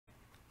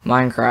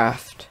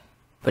Minecraft,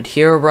 but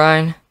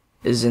Herobrine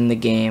is in the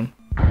game.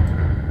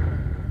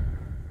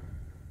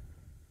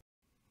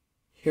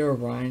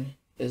 Herobrine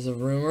is a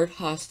rumored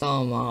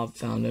hostile mob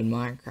found in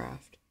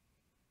Minecraft.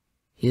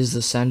 He is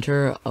the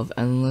center of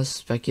endless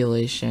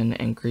speculation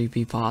and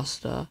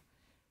creepypasta,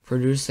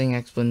 producing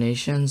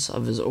explanations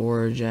of his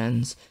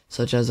origins,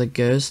 such as a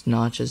ghost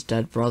Notch's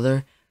dead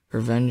brother,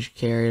 revenge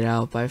carried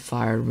out by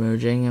fired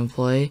Mojang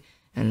employee,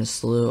 and a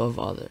slew of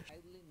others.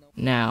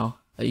 Now,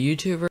 a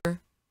YouTuber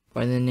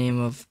by the name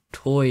of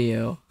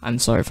Toiu, I'm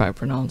sorry if I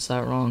pronounced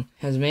that wrong,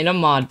 has made a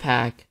mod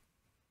pack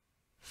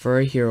for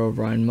a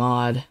Herobrine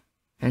mod,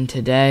 and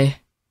today,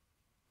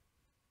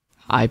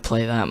 I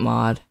play that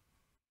mod.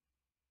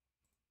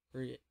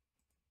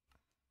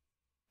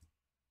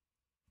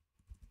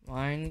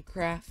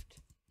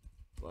 Minecraft,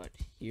 but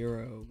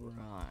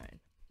Herobrine.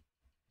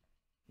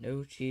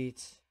 No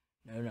cheats,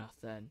 no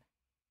nothing.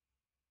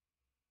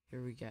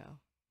 Here we go.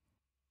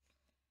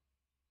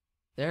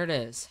 There it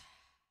is.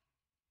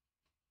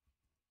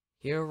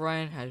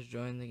 Herobrine has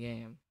joined the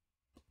game.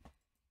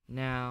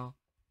 Now,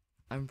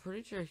 I'm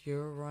pretty sure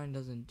Herobrine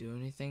doesn't do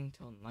anything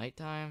till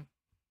nighttime,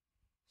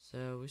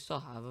 so we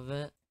still have a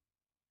bit.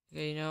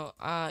 Okay,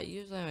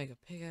 usually I make a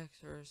pickaxe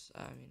first.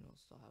 I mean, we'll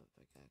still have a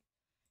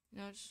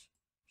pickaxe.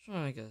 Just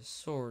want to make a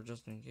sword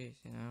just in case,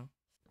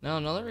 Now,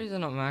 another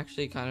reason I'm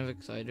actually kind of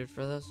excited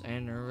for this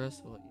and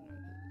nervous, well, because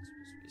it's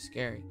supposed to be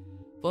scary.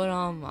 But,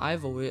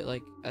 I've always,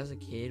 as a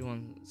kid,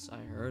 once I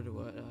heard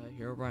what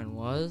Herobrine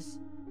was,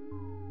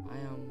 I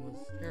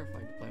was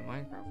terrified to play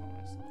Minecraft on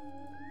myself.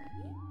 I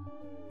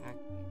thought he'd hack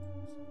me or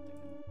something.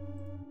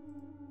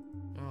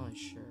 Not really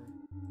sure.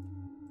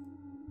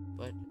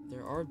 But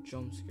there are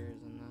jump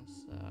scares in this,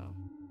 so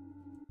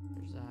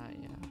there's that,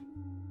 yeah.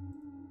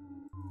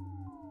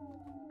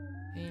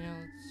 Hey,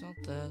 it's not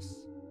this.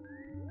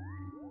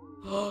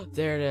 Oh,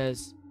 there it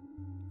is.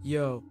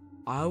 Yo,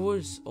 I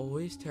was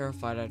always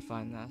terrified I'd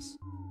find this.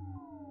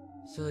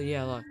 So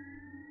yeah, look.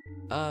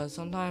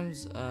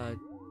 Sometimes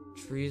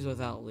trees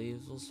without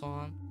leaves will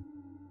spawn.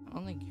 I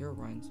don't think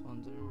Herobrine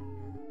spawns around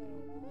here. I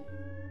don't believe.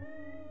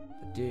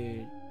 But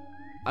dude,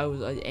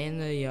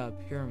 and the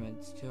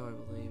pyramids too, I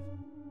believe.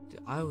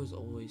 Dude, I was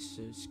always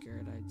so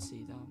scared I'd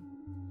see them.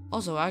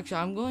 Also, actually,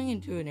 I'm going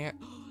into an area.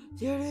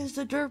 There it is,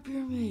 the dirt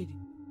pyramid.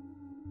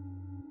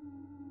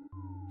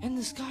 And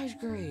the sky's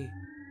gray.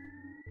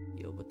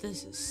 Yo, but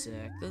this is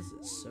sick. This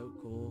is so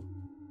cool.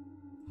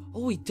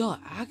 Oh wait, duh,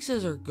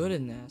 axes are good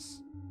in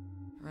this.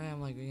 Right,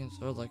 I'm like against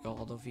sword,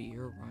 I'll defeat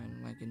Herobrine,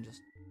 and I can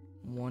just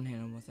one-hit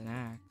him with an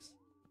axe.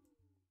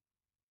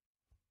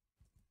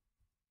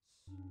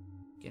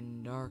 It's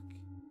getting dark.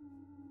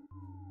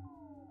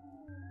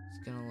 It's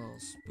getting a little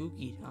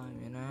spooky time,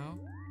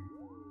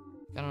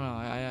 I don't know,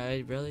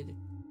 I really do.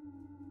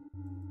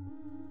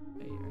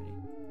 Are you ready?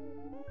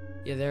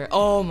 Yeah, there.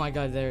 Oh my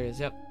god, there it is,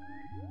 yep.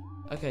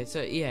 Okay,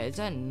 so yeah, it's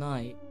at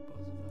night.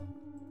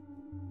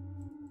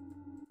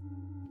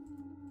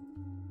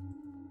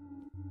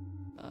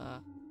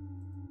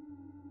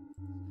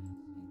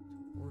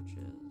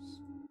 Torches.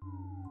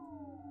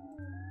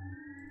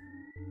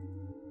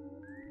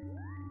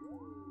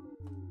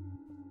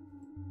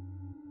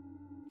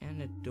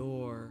 And a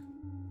door.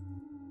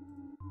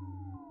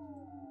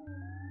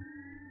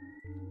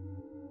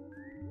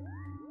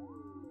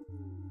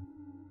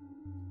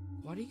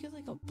 Why do you get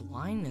a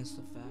blindness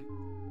effect?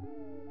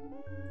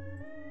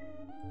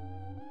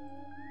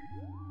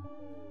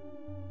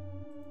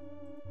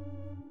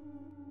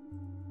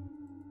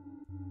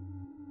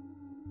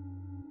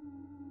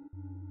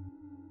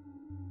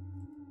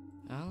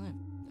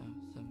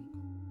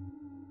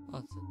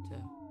 That's it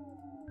too.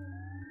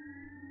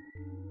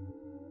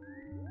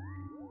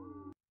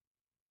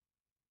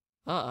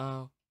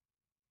 Uh-oh.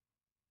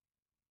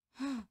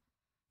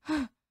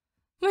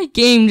 My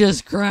game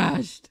just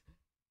crashed.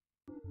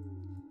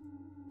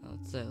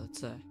 Let's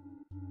say.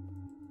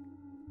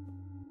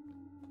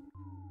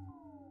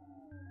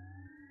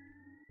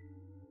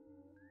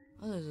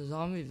 Oh, there's a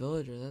zombie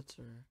villager, that's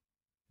rare.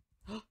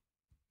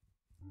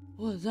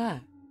 What is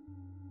that?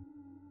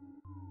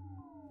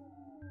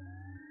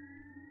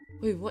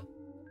 Wait, what?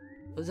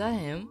 Was that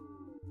him?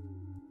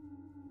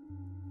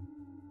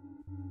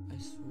 I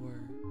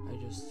swear, I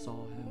just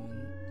saw him and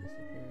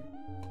disappeared.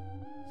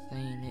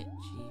 Saying it,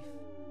 chief.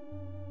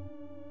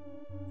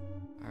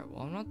 Alright,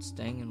 well, I'm not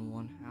staying in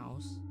one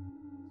house.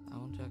 I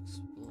want to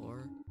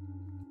explore.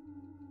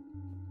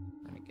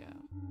 There we go.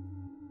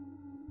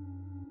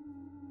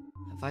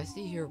 If I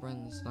see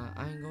Herobrine this night,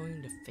 I'm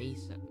going to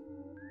face him.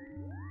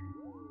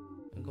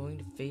 I'm going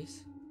to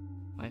face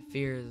my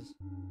fears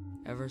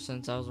ever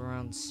since I was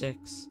around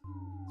 6.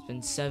 It's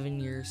been 7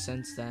 years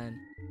since then,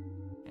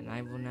 and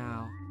I will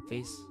now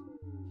face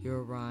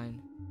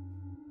Herobrine,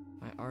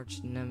 my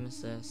arch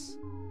nemesis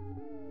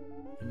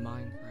in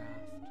Minecraft.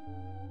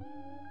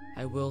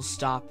 I will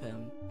stop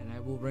him, and I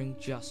will bring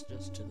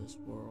justice to this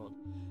world.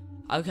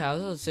 Okay, I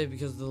was going to say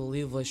because of the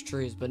leafless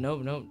trees, but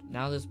nope,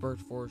 now this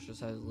birch forest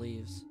just has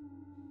leaves.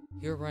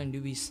 Herobrine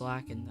do be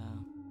slacking,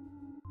 though.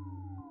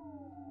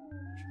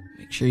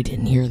 Make sure you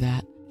didn't hear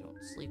that.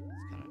 Don't sleep,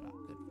 it's kind of not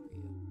good for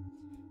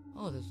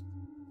Oh, this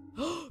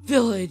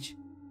village.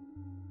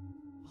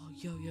 Oh,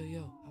 yo, yo,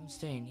 yo. I'm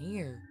staying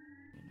here.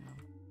 You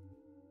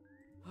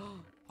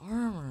know.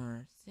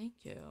 Armor. Thank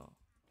you.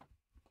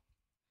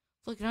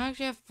 Look, I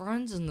actually have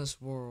friends in this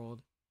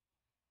world.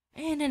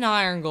 And an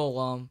iron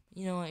golem.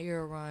 You know what,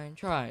 Herobrine?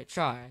 Try it.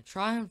 Try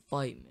and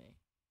fight me.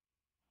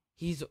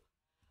 He's...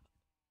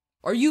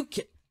 Are you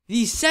kidding?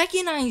 The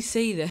second I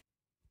say that...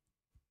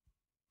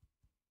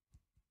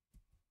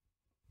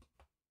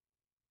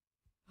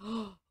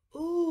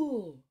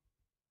 Ooh!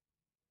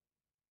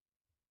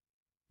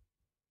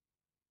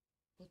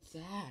 What's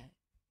that?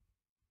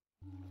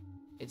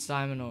 It's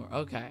diamond ore.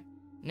 Okay.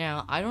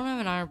 Now, I don't have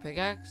an iron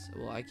pickaxe.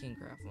 Well, I can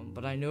craft one,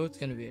 but I know it's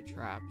gonna be a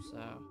trap, so...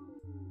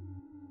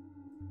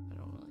 I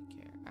don't really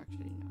care.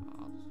 Actually, no.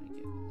 I'll just make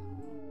it...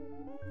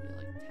 It'll be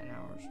like 10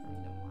 hours for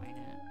me to mine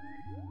it.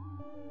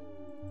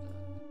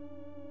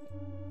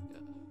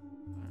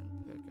 Iron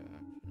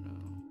pickaxe, no.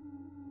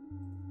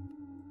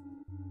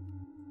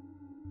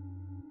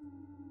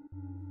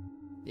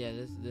 Yeah,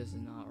 this is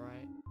not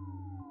right.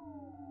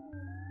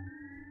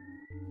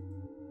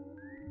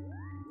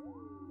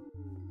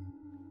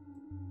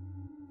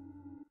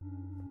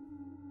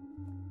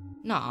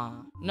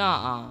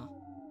 Nuh-uh.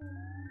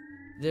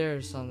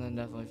 There's something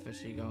definitely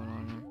fishy going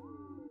on here.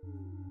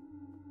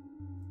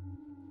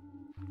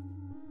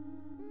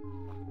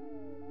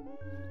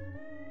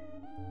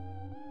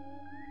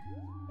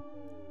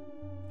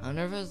 I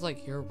wonder if it's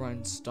like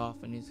Herobrine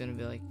stuff and he's gonna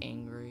be like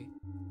angry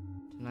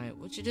tonight,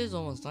 which it is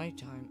almost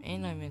nighttime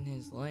and I'm in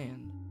his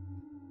land.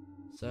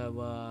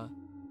 So,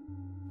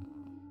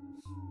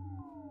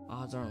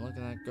 odds aren't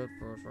looking that good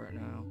for us right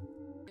now.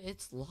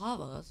 It's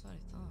lava, that's what I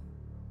thought.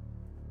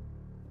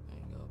 I'm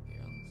gonna go up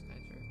here on this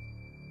guy's roof.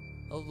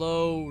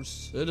 Hello,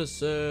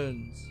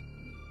 citizens.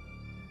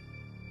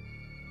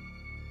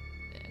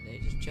 Yeah, they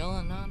just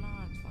chilling? No,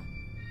 it's fine.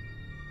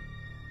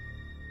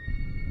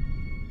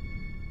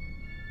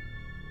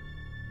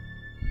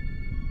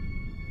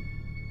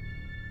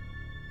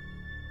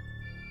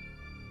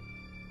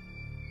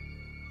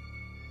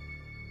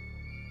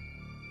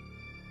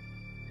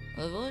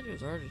 The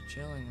villagers are just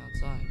chilling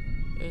outside.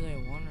 There's a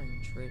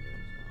wandering trader as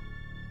well.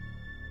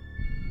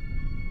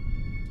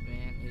 This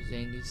man who's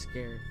saying he's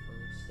scared for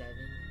 7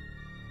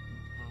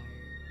 entire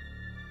years.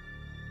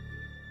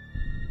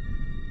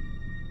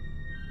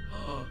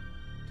 Oh,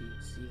 do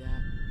you see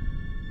that?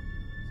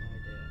 Yes, I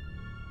do.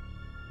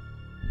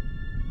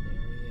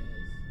 There he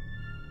is.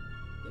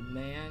 The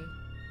man,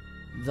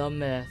 the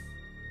myth,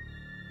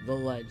 the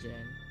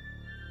legend.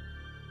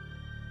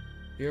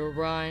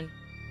 Herobrine.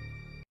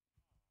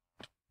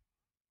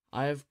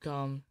 I have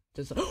come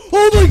to...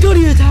 Oh my god,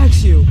 he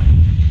attacks you!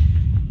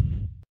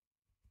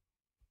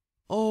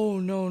 Oh,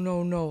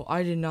 no.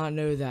 I did not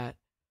know that.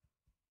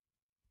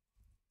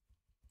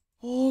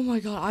 Oh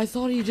my god, I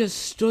thought he just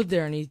stood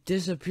there and he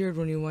disappeared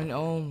when he went...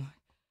 Oh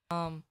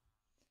my...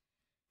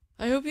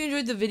 I hope you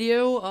enjoyed the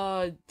video.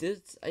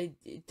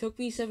 It took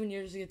me 7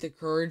 years to get the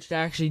courage to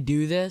actually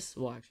do this.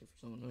 Well, actually, for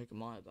someone to make a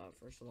mod about it,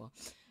 first of all.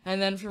 And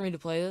then for me to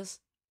play this.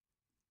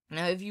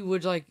 Now, if you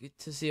would like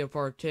to see a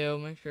part 2,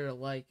 make sure to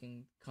like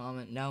and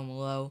comment down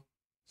below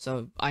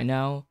so I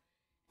know.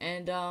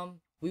 And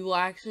we will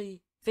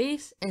actually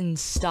face and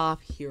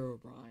stop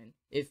Herobrine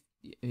if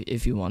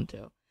you want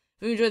to.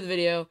 If you enjoyed the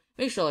video,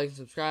 make sure to like and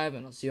subscribe,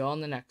 and I'll see you all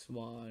in the next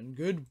one.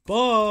 Goodbye.